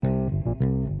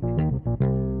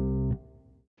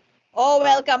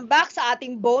Welcome back sa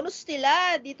ating bonus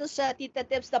nila dito sa Tita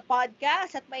Tips the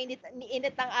podcast at mainit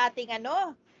ang ating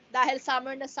dahil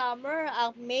summer na summer,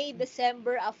 ang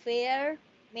May-December affair,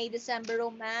 May-December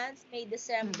romance,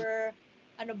 May-December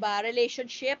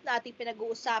relationship na ating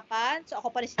pinag-uusapan. So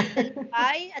ako pa rin si Tita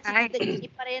Lipay at si Tita Ginny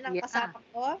pa rin ang kasama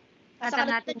ko. At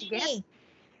ang ating guest,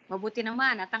 mabuti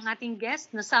naman, at ang ating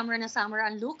guest na summer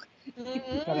ang look.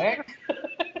 Correct.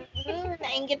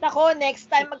 Nainggit ako. Next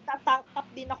time magta-tank up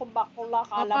din ako bakula.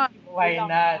 Why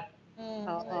not?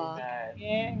 Oo.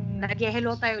 Yeah.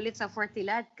 Nag-hello tayo ulit sa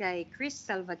Fortilad kay Chris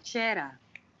Salvatierra.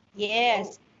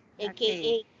 Yes.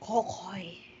 AKA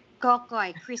Kokoy.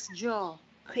 Kokoy, Chris Jo.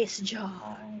 Chris.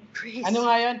 Ano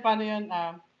nga yun? Paano yun?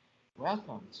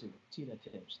 Welcome to Tita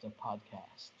Tips, the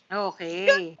podcast.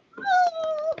 Okay.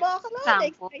 Baka na,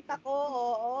 excited ako.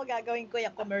 Oo, gagawin ko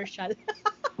yung commercial.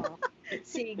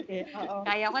 Sige, oo.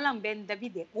 Kaya ko lang, Ben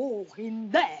David eh. Oh,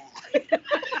 hindi.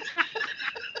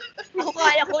 Ako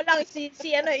kaya ko lang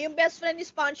yung best friend ni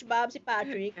SpongeBob, si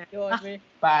Patrick. Yun.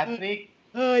 Patrick?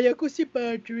 Kaya ko si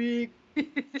Patrick.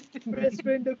 Best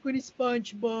friend ako ni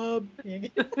SpongeBob.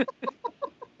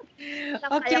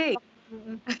 Okay.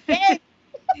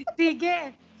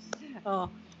 Sige.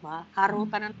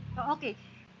 Harutan na. Okay.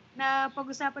 Na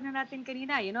pag-usapan na natin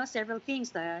kanina, several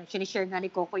things na sinishare nga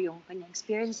ni Coco yung kanyang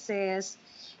experiences.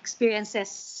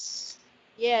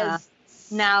 Yes.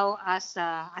 Now as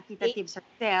Tita Tips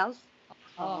herself.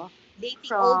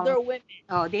 Dating older women.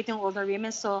 Dating older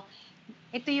women. So,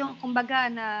 ito yung, kumbaga,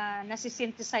 na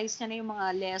nasi-synthesize niya na yung mga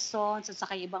lessons at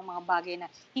saka ibang mga bagay na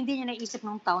hindi niya naisip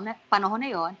nung panahon na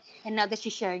yon. And now that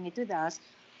she's sharing it with us,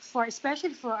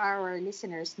 especially for our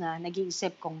listeners na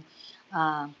nag-iisip kung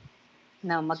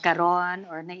na magkaroon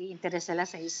or nai-interest sila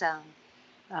sa isang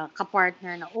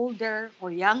kapartner na older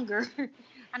or younger.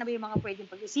 Ano ba yung mga pwedeng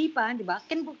pag-isipan, di ba?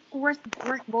 Can work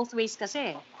both ways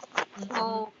kasi.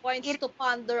 So, points to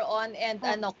ponder on and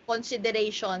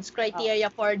considerations, criteria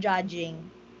for judging.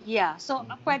 Yeah. So,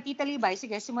 Tita Libay,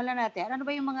 sige, simulan natin. Ano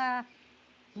ba yung mga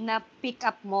na-pick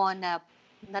up mo na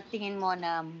tingin mo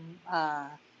na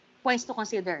points to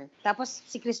consider? Tapos,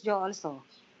 si Chris Jo also.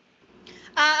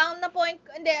 Ang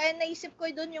naisip ko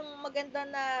doon yung maganda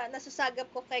na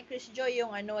nasasagap ko kay Chris Joy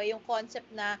yung yung concept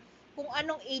na kung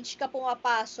anong age ka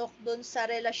pumapasok doon sa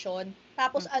relasyon,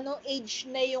 tapos anong age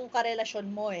na yung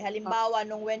karelasyon mo eh. Halimbawa,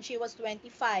 nung when she was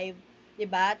 25, 'di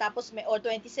ba? Tapos or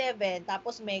 27,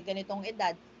 tapos may ganitong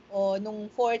edad. O nung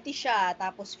 40 siya,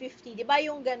 tapos 50, 'di ba?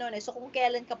 Yung gano'n eh. So kung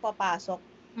kailan ka papasok,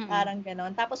 parang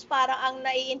gano'n. Tapos parang ang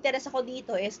nai-interest ako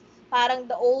dito is parang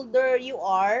the older you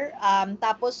are,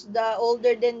 tapos the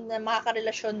older din na mga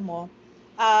karelasyon mo,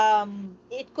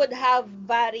 it could have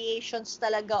variations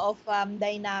talaga of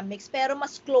dynamics, pero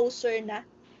mas closer na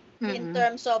in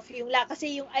terms of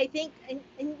kasi yung I think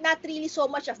not really so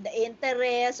much of the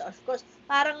interest, of course,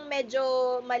 parang medyo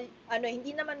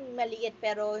hindi naman maliit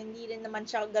pero hindi rin naman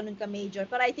siya ganun ka-major.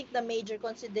 Pero I think the major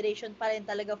consideration pa rin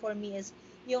talaga for me is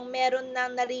yung meron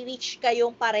nang nare-reach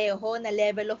kayong pareho na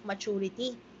level of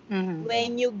maturity.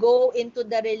 When you go into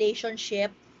the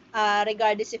relationship,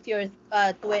 regardless if you're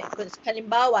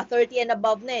halimbawa 30 and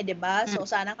above na 'di ba? So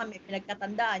sana kami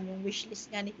pinagkatandaan yung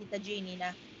wishlist nga ni Tita Jeannie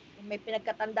na kung may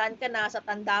pinagkatandaan ka na sa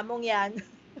tanda mong 'yan,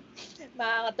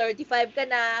 mga 35 ka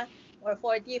na or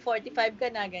 40, 45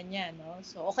 ka na ganyan, no?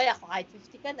 So okay ako kahit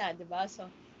 50 ka na, 'di ba? So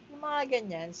yung mga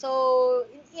ganyan. So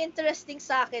interesting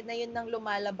sa akin na yun nang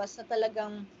lumalabas na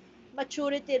talagang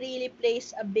maturity really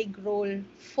plays a big role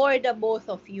for the both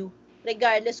of you,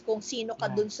 regardless kung sino ka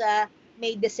dun sa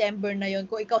May, December na yun.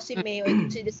 Kung ikaw si May o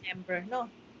si December, no?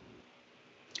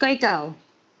 Ikaw?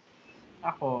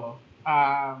 Ako,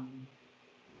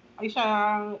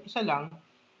 isa lang,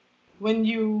 when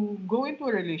you go into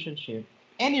a relationship,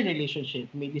 any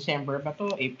relationship, May, December ba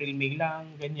to, April, May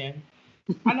lang, ganyan.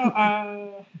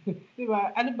 Di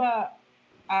ba,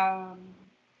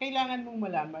 kailangan mong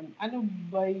malaman, alam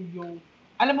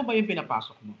mo ba yung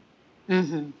pinapasok mo?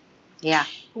 Yeah.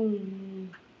 Kung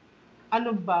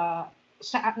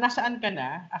nasaan ka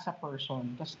na as a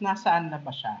person, tapos nasaan na ba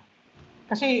siya?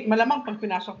 Kasi malamang pag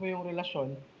pinasok mo yung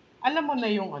relasyon, alam mo na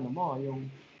yung yung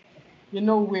you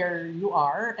know where you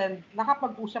are and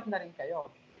nakapag-usap na rin kayo.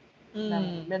 Na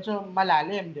medyo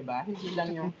malalim, di ba? Hindi lang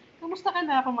yung, kamusta ka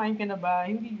na? Kumain ka na ba?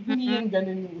 Hindi yan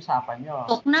ganun yung usapan nyo.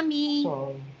 Talk na mi.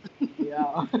 So,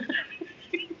 yeah.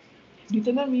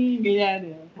 Dito na mi,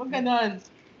 ganyan. Huwag ganun.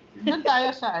 Doon tayo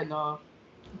sa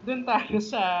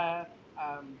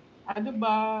ano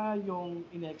ba yung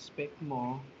in-expect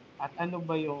mo at alam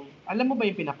mo ba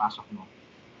yung pinapasok mo?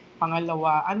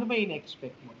 Pangalawa, ano ba yung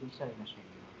in-expect mo dun sa relasyon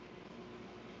mo?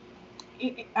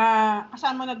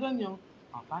 Kasama na doon yung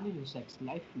paano yung sex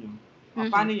life nyo?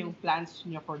 Paano yung plans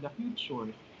nyo for the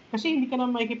future? Kasi hindi ka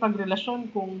naman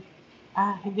makikipagrelasyon kung,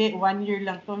 hindi, 1 year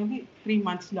lang to, hindi, 3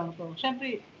 months lang to.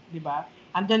 Siyempre, di ba?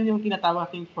 Andyan yung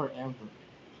tinatawag natin forever.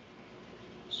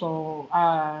 So,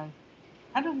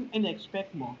 anong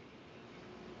in-expect mo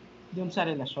dun sa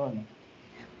relasyon?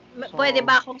 So, Pwede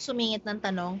ba akong sumingit ng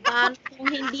tanong? Paano kung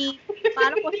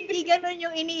hindi ganun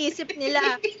yung iniisip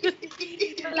nila?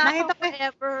 Wala Nakita akong ko-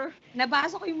 forever.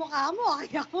 Nabasa ko yung mukha mo.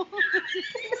 Kaya ako.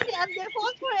 Kasi under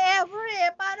for forever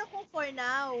eh. Paano kung for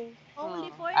now? Only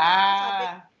Oh. for now.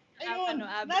 Sabi, ayun,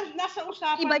 Abby. nasa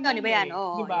usapan Iba yun, yan iba yan.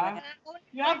 Oo, di ba? iba yan. Only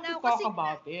You for have to now. talk Kasi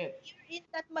about it. you're in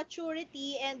that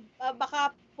maturity and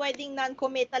baka pwedeng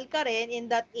non-committal ka rin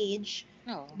in that age.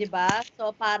 Oo. 'Di ba?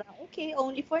 So parang okay,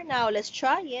 only for now, let's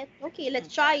try it. Okay, let's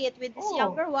try it with this Oo.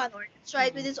 younger one or let's try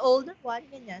it with this older one,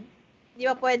 ganyan. Di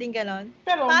ba pwedeng ganon?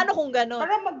 Pero, Paano kung ganon?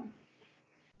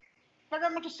 para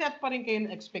mag-set pa rin kayo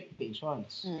ng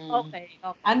expectations. Okay.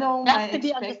 Anong You have to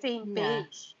be on the ma-expect same niya?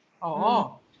 page.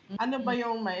 Oo. Ano ba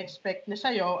yung ma-expect niya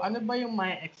sa'yo? Ano ba yung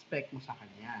ma-expect mo sa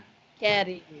kanya?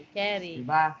 Carry.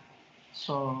 Diba?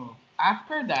 So,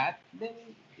 after that, then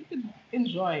you can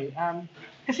enjoy.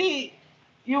 Kasi,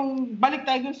 yung balik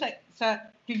tayo dun sa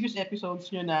previous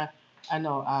episodes nyo na,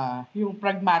 yung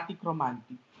pragmatic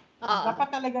romantic. Dapat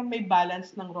talagang may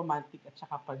balance ng romantic at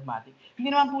saka pragmatic.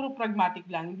 Hindi naman puro pragmatic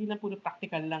lang, hindi na puro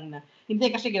practical lang na, hindi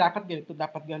kasi dapat ganito,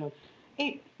 dapat gano'n.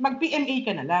 Mag-PMA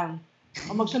ka na lang.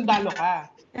 O magsundalo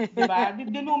ka. Diba?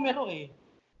 Dinumero eh.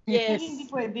 Yes. Kasi hindi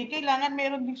pwede. Kailangan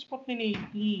meron din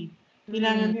spontaneity.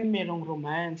 Kailangan din merong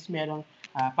romance, merong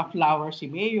pa-flower si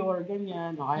Mayor,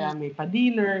 ganyan. O kaya may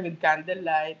pa-dinner with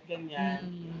candlelight, ganyan.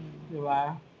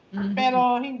 Diba?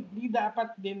 Pero hindi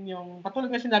dapat din yung katulad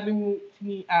na sinabi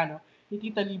ni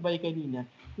Tita Libay kanina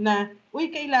na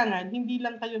kailangan hindi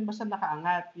lang kayo basta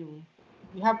nakaangat yung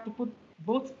you have to put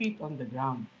both feet on the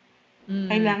ground.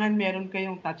 Kailangan meron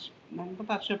kayong touch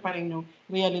pa rin yung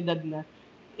realidad na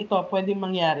ito pwedeng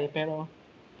mangyari pero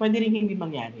pwede rin hindi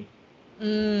mangyari.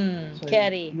 So,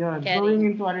 Carry. Going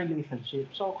into a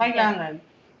relationship. So kailangan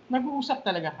nag-uusap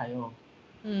talaga kayo.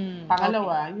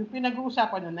 Pangalawa, yung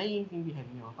pinag-uusapan nyo, naiintindihan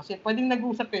nyo. Kasi pwedeng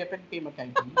nag-uusap kayo, pwede kayo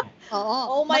magkaintindihan. Oo.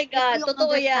 Oh my God,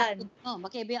 totoo yan.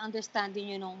 Magkaiba yung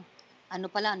understanding nyo nung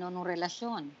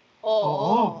relasyon.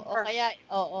 Oo. O kaya,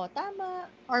 tama.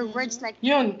 Or words like,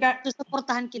 yun,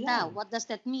 susuportahan kita. What does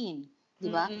that mean?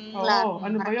 Di ba? Oo,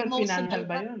 ano ba yun? Financial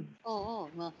ba yun? Oo.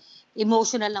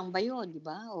 Emotional lang ba yun? Di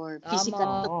ba? Or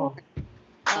physical support.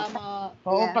 Tama.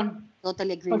 Oo,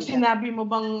 Totally agree pag with sinabi mo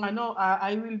bang,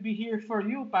 I will be here for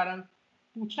you, parang,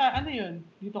 putya, ano yun?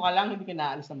 Dito ka lang, hindi ka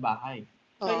naalis ng bahay.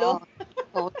 Oo.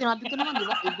 Sinabi ko naman, di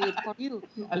ba? I'll be here for you.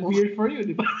 I'll be here for you,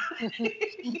 di ba?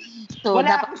 So,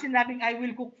 wala akong sinabing, I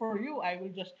will cook for you. I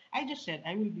just said,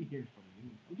 I will be here for you.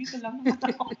 Dito lang naman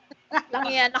ako. Lang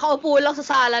yan. Nakaupo lang sa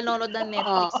sala, nonod ng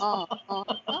Netflix.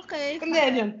 Okay. Hindi,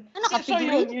 yun. So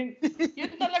Nakapigurin?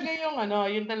 yun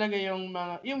talaga yung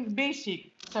mga, yung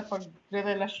basic sa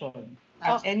pagrerelasyon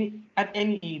at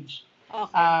any age.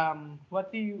 Okay.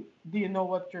 What do you know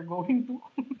what you're going to?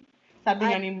 Sabi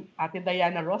nga ni Ate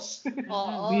Diana Ross.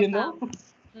 Oo. Do you know?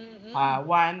 Tama.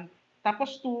 1,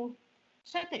 tapos 2,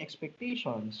 setting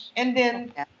expectations. And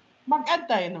then,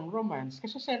 mag-add tayo ng romance.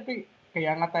 Kasi siyempre,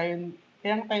 kaya nga tayo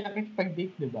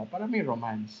nakikipag-date, di ba? Para may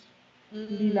romance.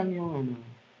 Hindi lang yung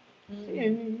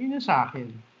yun yung sa akin.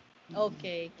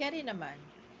 Okay. Carry naman.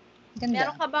 Ganda.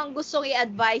 Meron ka bang gustong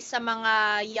i-advise sa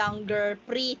mga younger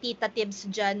pre-Tita Tibbs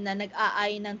dyan na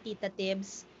nag-aay ng Tita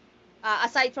Tibbs?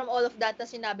 Aside from all of that na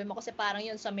sinabi mo, kasi parang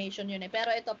yun, summation yun eh.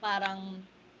 Pero ito parang,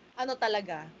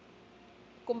 talaga,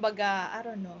 kumbaga, I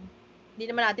don't know. Hindi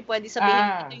naman natin pwede sabihin,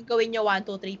 ito yung gawin nyo 1,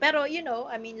 2, 3. Pero,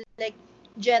 I mean, like,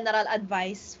 general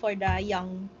advice for the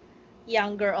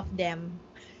younger of them.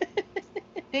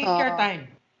 Take your time.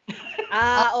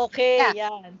 Okay.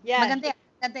 Yan. Maganda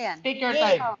yan. Take your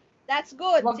time. That's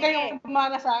good. Huwag kayong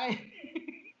pumana sa akin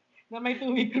na may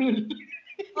 2-week rule.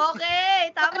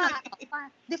 Okay, tama.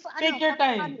 Take your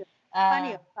time.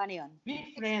 Paano yun?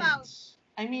 Be friends.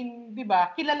 I mean, di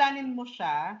ba, kilalanin mo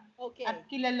siya at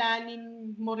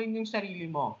kilalanin mo rin yung sarili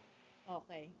mo.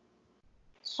 Okay.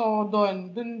 So,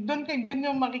 doon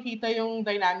yung makikita yung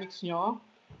dynamics nyo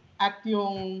at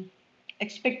yung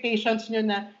expectations nyo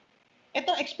na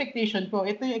ito expectation ko,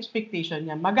 ito yung expectation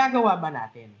niya, magagawa ba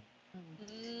natin?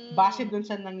 Base dun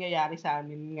sa nangyayari sa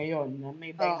amin ngayon na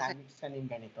may dynamics sa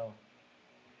ganito.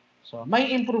 So,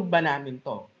 may improve ba namin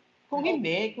to? Kung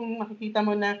hindi, kung makikita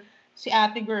mo na si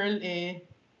ate girl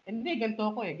hindi, ganito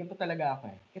ako ganito talaga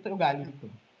ako ito ugali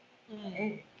ko.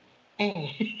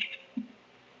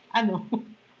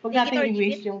 Huwag natin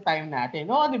i-waste yung time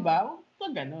natin. Oo, di ba?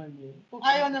 wag ganon. Eh. Kung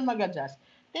ayaw na mag-adjust,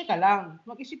 teka lang,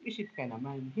 mag-isip-isip ka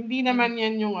naman. Hindi naman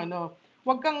yan yung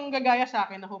wag kang gagaya sa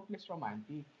akin na hopeless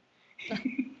romantic.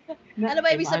 Ano ba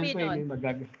ibig mahal sabihin ko, nun?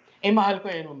 mahal ko,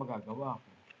 may magagawa ko.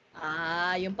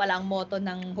 Yung palang motto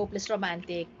ng hopeless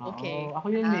romantic. Okay. Oo, ako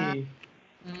yun eh.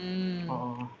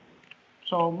 Oo.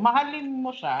 So, mahalin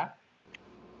mo siya,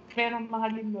 pero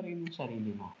mahalin mo rin yung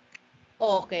sarili mo.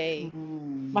 Okay.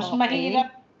 Mas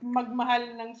mahirap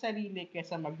magmahal ng sarili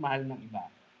kaysa magmahal ng iba.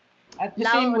 At the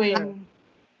same way,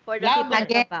 for the people at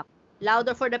the back.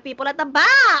 Louder for the people at the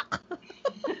back!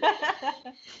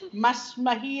 Mas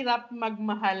mahirap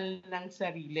magmahal ng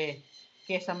sarili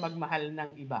kaysa magmahal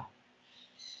ng iba.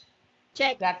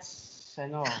 Check. That's,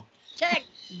 Check.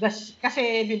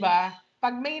 Kasi, di ba,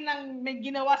 pag may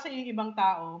ginawa sa yung ibang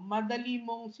tao, madali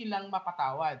mong silang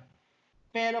mapatawad.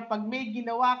 Pero pag may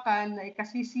ginawa ka na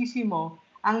ikasisisi mo,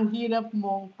 ang hirap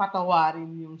mong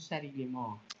patawarin yung sarili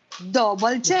mo.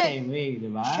 Double check. The same way, di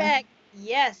ba? Check.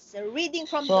 Yes. Reading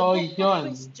from the book of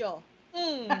Chris Jo.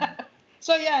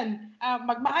 So yan,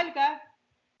 magmahal ka,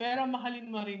 pero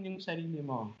mahalin mo rin yung sarili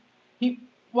mo.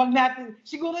 Wag natin,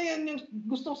 siguro yan yung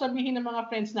gustong sabihin ng mga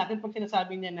friends natin pag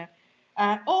sinasabi niya na,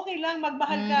 okay lang,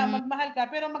 magmahal ka,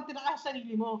 pero magtira ka sa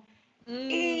sarili mo.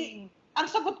 Ang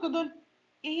sagot ko doon,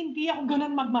 hindi ako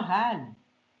ganun magmahal.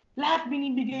 Lahat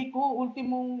binibigay ko,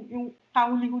 ultimong yung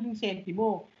kahuli-huling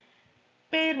sentimo.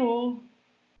 Pero,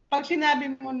 pag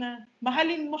sinabi mo na,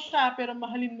 mahalin mo siya, pero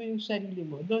mahalin mo yung sarili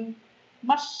mo, doon,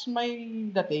 mas may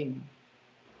dating.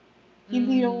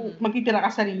 Hindi yung magtitira ka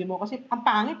sa sarili mo, kasi ang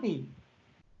pangit eh.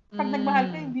 Pag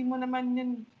nagmahal ka, hindi mo naman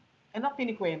yun,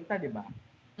 kinikwenta, di ba?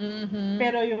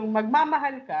 Pero yung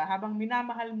magmamahal ka, habang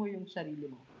minamahal mo yung sarili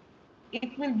mo,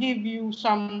 it will give you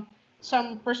some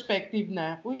perspective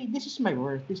na, uy, this is my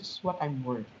worth. This is what I'm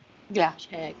worth. Yeah.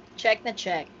 Check. Check na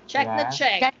check. Check Yeah. na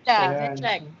check. Ganda. Check na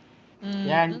check.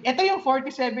 Yan. Ito yung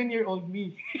 47-year-old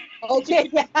me. Okay.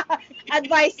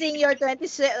 Advising your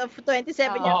 27-year-old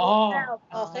self.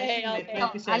 Okay, okay.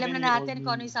 So, alam na natin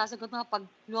kung ano yung sasagot mo pag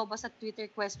lumabas sa Twitter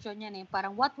question yan eh.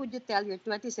 Parang, what would you tell your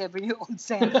 27-year-old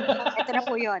self? Ito na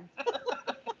po yun.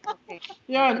 Okay.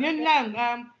 Yun lang.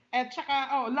 At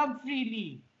saka, love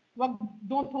freely.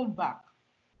 Don't hold back.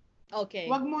 Okay.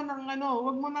 Wag mo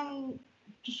nang,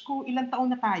 Diyos ko, ilang taon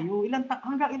na tayo?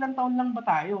 Hanggang ilang taon lang ba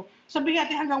tayo? Sabihin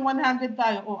natin hanggang 100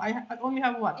 tayo. I only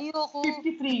have what? Ayoko.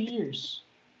 53 years.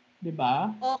 Diba?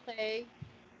 Okay.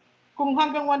 Kung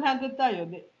hanggang 100 tayo,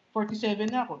 47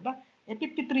 na ako.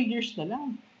 53 years na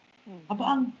lang.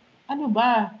 Aba, ano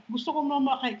ba? Gusto ko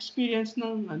maka-experience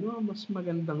ng mas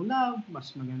magandang love,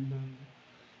 mas magandang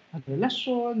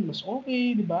relasyon, mas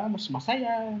okay, di ba? Mas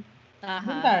masaya.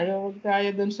 Doon tayo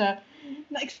doon sa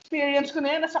na-experience ko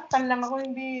na yan, nasaktan lang ako,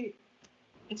 hindi,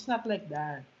 it's not like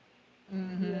that.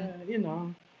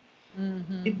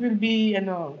 It will be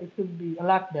a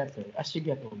lot better as you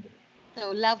get older.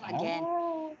 So, love again.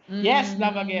 Yes,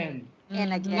 love again.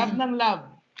 And again. Love ng love.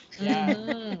 Yeah.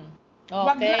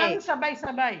 Wag lang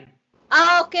sabay-sabay.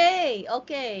 Okay.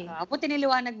 Okay. Buti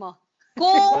niliwanag mo.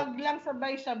 Wag lang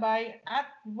sabay-sabay at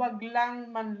wag lang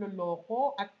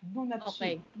manloloko at do not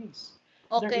cheat, please.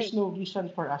 Okay. There is no reason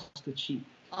for us to cheat.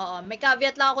 Oo, may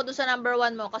caveat lang ako doon sa number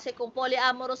 1 mo kasi kung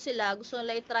polyamorous sila, gusto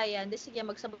nila i-try yan, di sige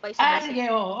magsabay-sabay.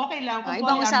 Sige, okay lang.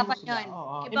 Ibang usapan yun.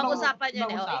 Ibang usapan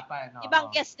yun.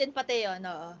 Ibang guest din pati yun.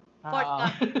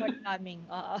 Forthcoming.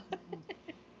 Oo.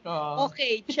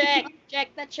 Okay, check.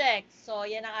 Check na check. So,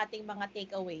 yan ang ating mga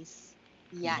takeaways.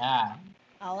 Yan. Yeah.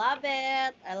 I love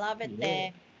it.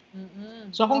 Yeah. Te.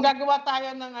 So kung gagawa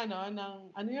tayo ng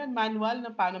manual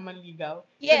ng paano manligaw,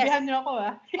 sabihan niyo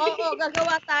ako Oo,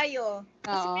 gagawa tayo.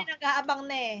 Kasi may nag-aabang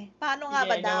na eh. Paano nga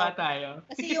ba daw? Gagawa tayo.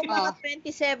 Kasi yung mga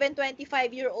 27,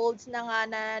 25-year-olds na nga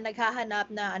na naghahanap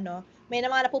na may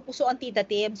mga napupuso ang Tita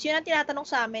Tibbs. Yun ang tinatanong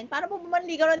sa amin, paano po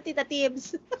manligaw ng Tita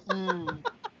Tibbs?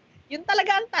 Yun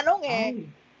talaga ang tanong eh.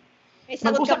 May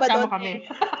sagot ka ba doon? Kami.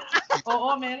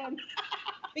 Oo, meron.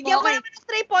 Bigyan mo naman ng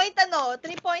 3-point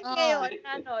 3-point ngayon.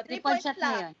 3-point shot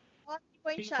na yun.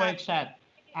 3-point shot.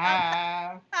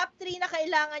 Top 3 na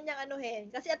kailangan niyang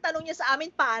anuhin. Kasi ang tanong niya sa amin,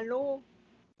 paano?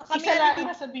 Isa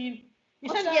lang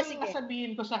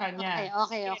sasabihin ko sa kanya.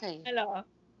 Okay. Hello.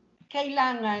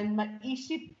 Kailangan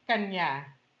maisip kanya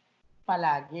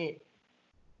palagi.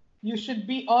 You should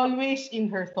be always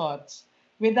in her thoughts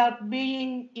without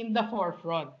being in the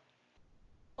forefront.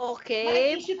 Okay.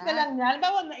 Naisip ka lang niya.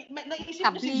 Halimbawa, naisip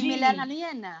ko si Jeannie.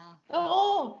 Yan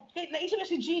Oo. Naisip ko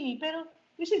si Jeannie, pero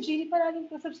yung si Jeannie parang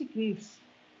kasap si Chris.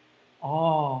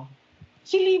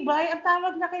 Si Levi, ang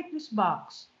tawag na kay Chris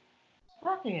Box.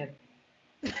 Bakit?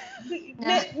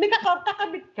 May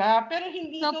kakabit ka, pero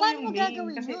hindi ikaw yung main. Paano mo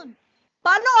gagawin yun?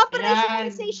 Paano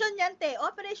operationalization yan, te?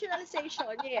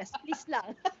 Operationalization, yes. Please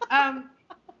lang.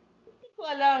 Hindi ko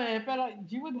alam pero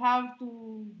you would have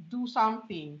to do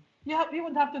something. You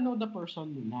would have to know the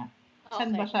person muna.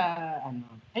 Saan ba siya,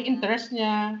 ay interest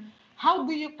niya? How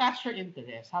do you catch her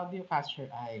interest? How do you catch her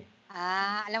eye?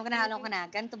 Alam ko na.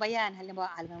 Ganito ba yan? Halimbawa,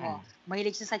 alam mo,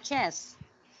 mahilig siya sa chess.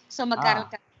 So, magkaroon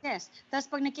ka ng chess.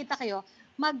 Tapos, pag nakita kayo,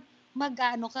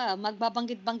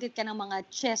 magbabanggit-banggit ka ng mga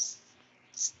chess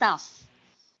stuff.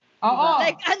 Oo.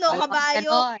 Diba? Like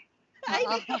kabayo. Ganon. Ay,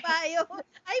 may kabayo.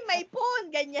 Ay, may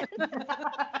pawn. Ganyan.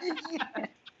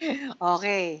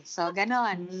 Okay. So,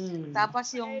 ganon.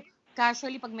 Tapos, yung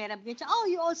casually, pag may nabigay siya,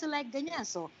 you also like ganyan.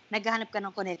 So, naghahanap ka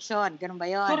ng connection. Ganun ba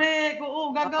yun? Correct.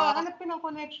 Oo, hanap ka ng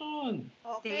connection.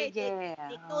 Okay. Sige.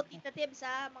 Take note, Tita Tibbs,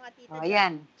 ha? Mga tita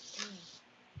Ayan.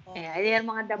 Ayan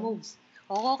mga the moves.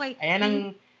 Okay. Ayan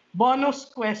ang bonus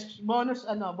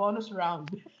round.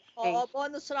 Oo,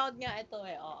 bonus round nga ito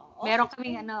Okay. Meron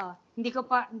kaming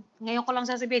ngayon ko lang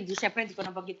sasabihin, syempre hindi ko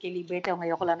nabanggit kay Libre ito,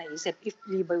 ngayon ko lang naisip if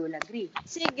Libre will agree.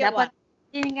 Sige, dapat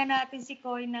hiningan natin si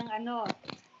Koy ng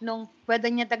nung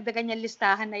pwede niya dagdagan niya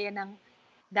listahan na yan ng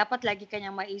dapat lagi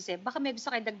kanyang maisip. Baka may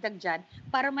gusto kayo dagdag dyan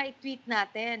para ma-tweet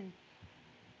natin.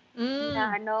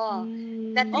 Na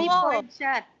the 3-point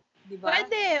shot. Diba?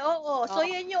 Pwede, oo. So,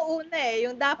 yan yung una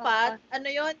yung dapat,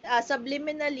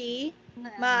 subliminally,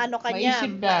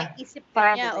 maisip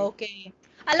ka niya, okay.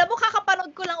 Alam mo,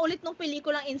 kakapanood ko lang ulit nung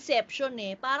pelikulang Inception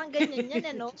Parang ganyan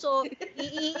yan, So,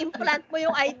 i-implant mo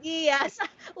yung idea sa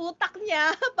utak niya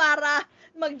para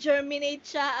mag-germinate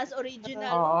siya as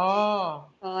original.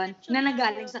 Na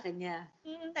nagaling sa kanya.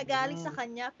 Nagaling sa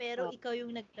kanya, pero ikaw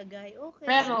yung nagtagay. Okay.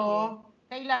 Pero,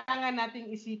 kailangan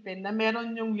nating isipin na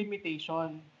meron yung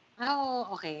limitation.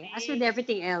 Okay. As with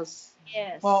everything else.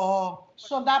 Yes. Oo.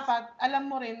 So, dapat, alam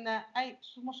mo rin na,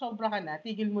 sumusobra ka na,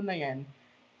 tigil mo na yan.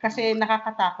 Kasi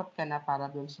nakakatakot ka na para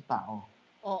doon sa tao.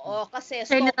 Oo, kasi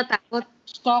natatakot.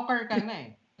 Stalker ka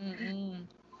na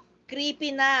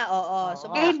Creepy na, oo. So,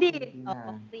 hindi.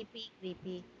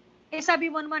 Creepy.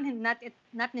 Sabi mo naman,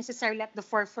 not necessarily at the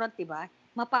forefront, diba?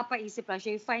 Mapapaisip lang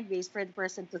siya. You find ways for the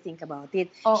person to think about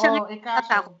it. Siya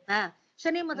natatakot na. Siya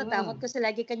na yung matatakot kasi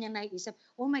lagi kanya naiisip,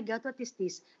 oh my God, what is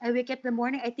this? I wake up in the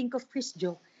morning, I think of Chris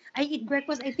Jo. I eat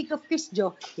breakfast, I think of Chris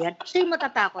Jo. Yan, siya yung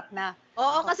matatakot na.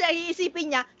 Oo, kasi ang iisipin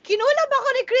niya, kinulab ako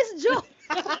ni Chris Jo.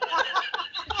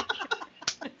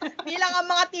 Bilang ang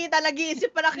mga tita, nag-iisip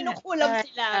para kinukulab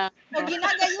sila. O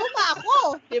ginagayuma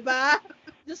ako, di ba?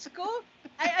 Diyos ko.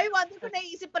 I wonder kung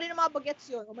naiisip pa rin ng mga bagets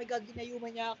yun. Oh my God, ginayuma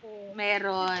niya ako.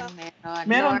 Meron.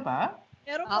 Meron pa?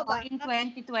 Meron pa ba? In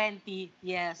 2020,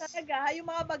 yes. Talaga, yung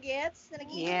mga bagets na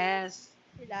Yes.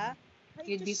 Sila?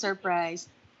 You'd be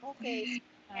surprised. Okay.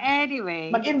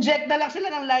 Anyway. Mag-inject na lang sila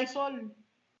ng Lysol.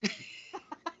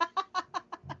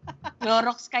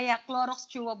 Clorox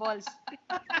chewables.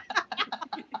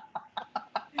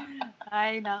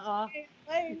 Ay, nako.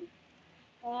 Ay,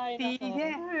 sige.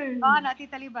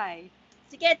 Tita Libay.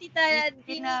 Sige, Tita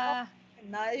Dina.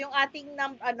 Yung ating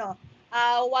 1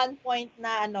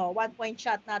 point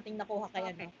shot nating nakuha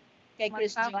kay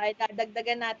Chris Jo. Ay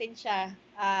dadagdagan natin siya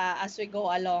as we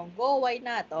go along. Go, why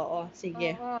not? Oo,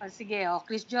 sige. Sige.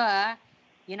 Chris Jo,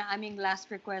 yun ang aming last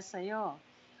request sa'yo.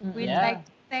 We'd like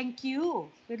to thank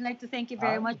you. We'd like to thank you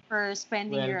very much for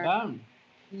spending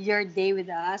your day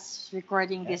with us,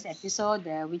 recording this episode,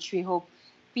 which we hope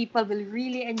people will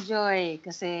really enjoy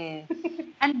kasi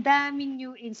ang daming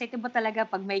new insight. Iba talaga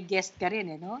pag may guest ka rin,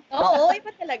 no? Oo,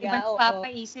 iba talaga. Iba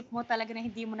papaisip mo talaga na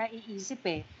hindi mo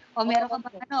naiisip O meron ka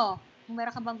bang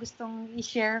meron ka bang gustong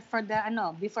i-share for the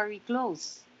before we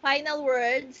close? Final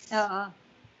words. Oo.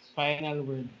 Final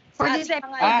word. For this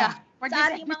episode. Sa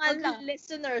ating mga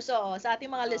listeners, sa ating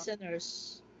mga listeners.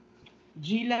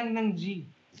 G lang ng G.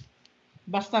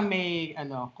 Basta may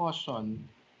caution,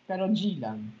 pero G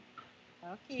lang.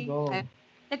 Okay. Go.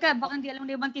 Teka, baka hindi alam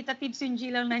na ibang Tita Tips yung G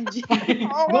lang ng G.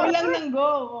 Go lang ng go.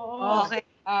 Okay.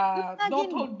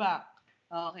 Don't hold back.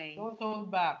 Okay. Don't hold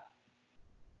back.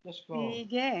 Just go.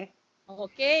 Sige.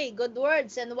 Okay, good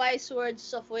words and wise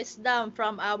words of wisdom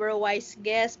from our wise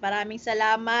guest. Maraming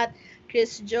salamat,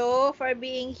 Chris Jo, for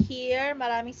being here.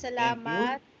 Maraming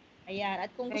salamat. Ayan.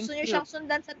 At kung gusto niyo siyang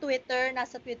sundan sa Twitter,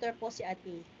 nasa Twitter po si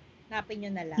Ate. Hanapin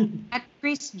niyo na lang. At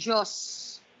Chris Jos.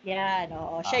 Yan,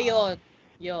 oo. Siya yun.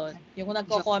 Yun. Yung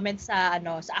nagko-comment sa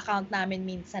account namin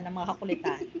minsan ng mga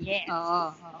kakulitan. Yes.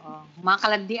 Oo. Mga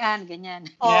kalagdian, ganyan.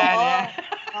 Oo.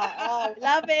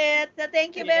 Love it.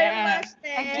 Thank you very much.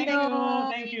 Thank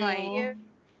you.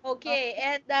 Okay,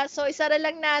 and so isa na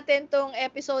lang natin tong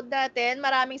episode natin.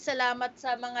 Maraming salamat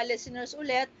sa mga listeners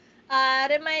ulit.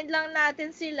 Remind lang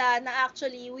natin sila na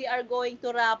actually we are going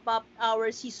to wrap up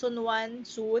our season 1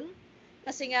 soon.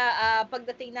 Kasi nga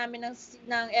pagdating namin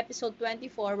ng episode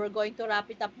 24, we're going to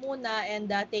wrap it up muna and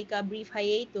take a brief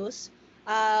hiatus.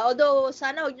 Although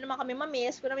sana huwag niyo naman kami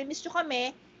ma-miss. Kung nami-miss niyo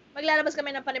kami, maglalabas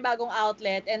kami ng panibagong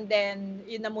outlet and then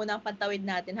yun na muna ang pantawid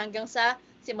natin hanggang sa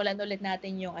simulan ulit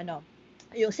natin yung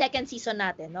yung second season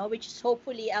natin, no? Which is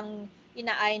hopefully ang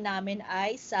inaay namin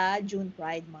ay sa June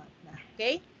Pride Month na.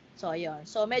 Okay? So, ayun.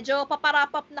 So, medyo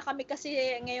paparap up na kami kasi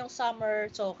ngayong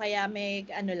summer. So, kaya may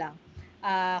lang.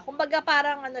 Kumbaga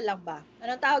parang lang ba?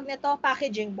 Anong tawag nito?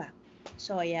 Packaging ba?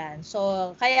 So, ayan.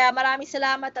 So, kaya maraming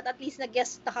salamat at least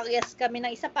naka-guest kami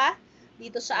ng isa pa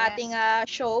dito sa ating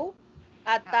show.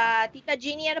 At Tita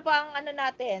Jeannie, ano pa ang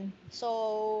natin?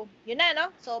 So, yun na, no?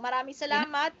 So, maraming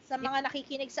salamat sa mga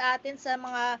nakikinig sa atin sa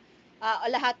mga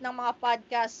lahat ng mga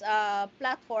podcast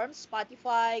platforms,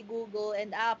 Spotify, Google,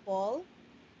 and Apple.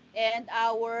 And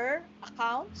our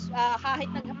accounts, kahit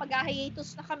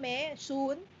mag-hiatus na kami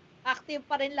soon, active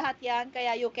pa rin lahat yan,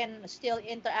 kaya you can still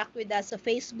interact with us sa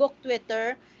Facebook,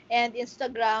 Twitter, and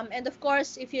Instagram. And of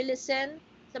course, if you listen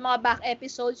sa mga back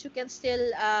episodes, you can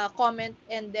still comment,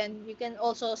 and then you can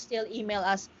also still email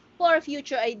us for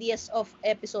future ideas of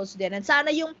episodes din. And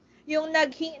sana yung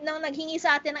naghingi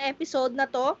sa atin ng episode na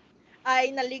to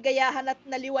ay naligayahan at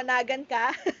naliwanagan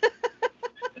ka.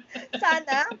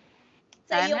 Sana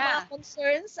sa iyong mga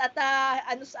concerns at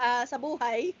sa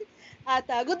buhay. At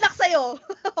good luck sa'yo.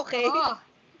 Okay? Oo.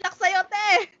 Good luck sa'yo,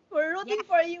 te. We're rooting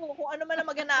for you. Kung ano man ang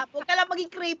maganap. Huwag ka lang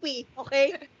maging creepy.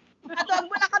 Okay? At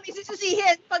huwag mo lang kami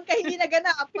sisisihin pagka hindi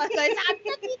naganap. Saan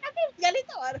ka, tita,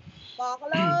 ganito.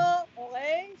 Bakla.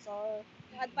 Okay? So,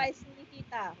 yung advice ni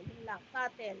tita, yun lang.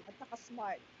 Subtle at saka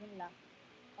smart. Yun lang.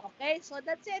 Okay? So,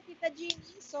 that's it, Tita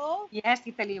Jeannie. So, Yes,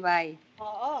 Tita Liway.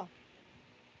 oo.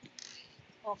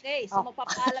 Okay, so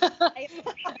magpapaalam tayo.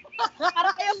 Para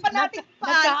kayo pa natin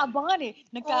Nagkaabangan eh.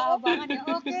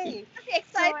 Okay. Kasi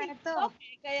exciting. So,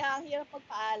 okay, kaya ang hirap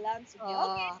magpaalam. Sige,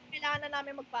 okay. So, kailangan na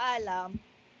namin magpaalam.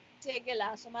 Sige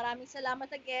lang. So, maraming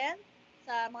salamat again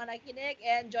sa mga nakikinig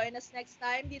and join us next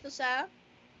time dito sa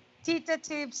Tita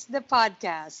Tips, the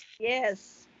podcast.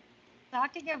 Yes.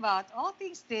 Talking about all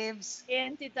things tips.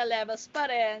 And Tita Levels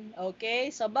pa rin. Okay,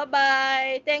 so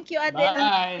bye-bye. Thank you, Adel.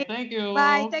 Bye. Thank you.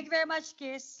 Bye. Thank you very much,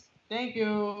 Kiss. Thank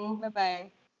you.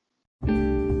 Bye-bye.